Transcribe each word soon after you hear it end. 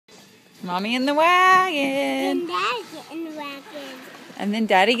Mommy in the wagon. And Daddy get in the wagon. And then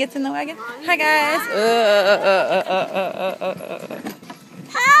Daddy gets in the wagon. Hi, guys.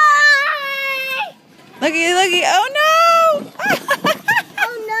 Hi! Looky, looky. Oh, no.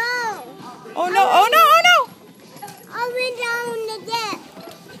 Oh no! Oh, no. Oh, no. Oh, no. I went down the dip.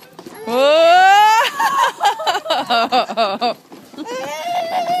 Whoa.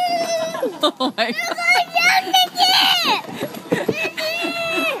 Oh, my God. I'm down the dip!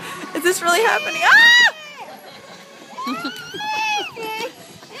 Is this really happening? Ah!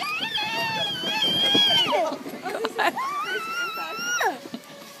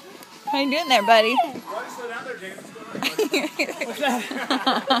 How you doing there, buddy?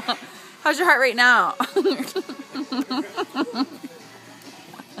 How's your heart rate now? A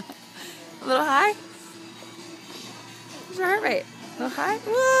little high? How's your heart rate? A little high?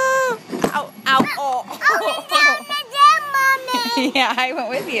 Whoa! Ow! Ow! Oh! I went down the dip, Mommy! Yeah, I went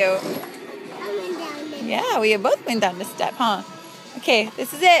with you. I went down the dip. Yeah, we both went down the step, huh? Okay,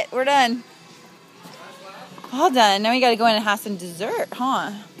 this is it. We're done. All done. Now we gotta go in and have some dessert,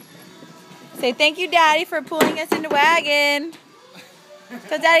 huh? Say thank you, Daddy, for pulling us in the wagon.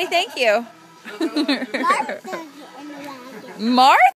 Tell Daddy thank you. Martha's in the wagon. Martha?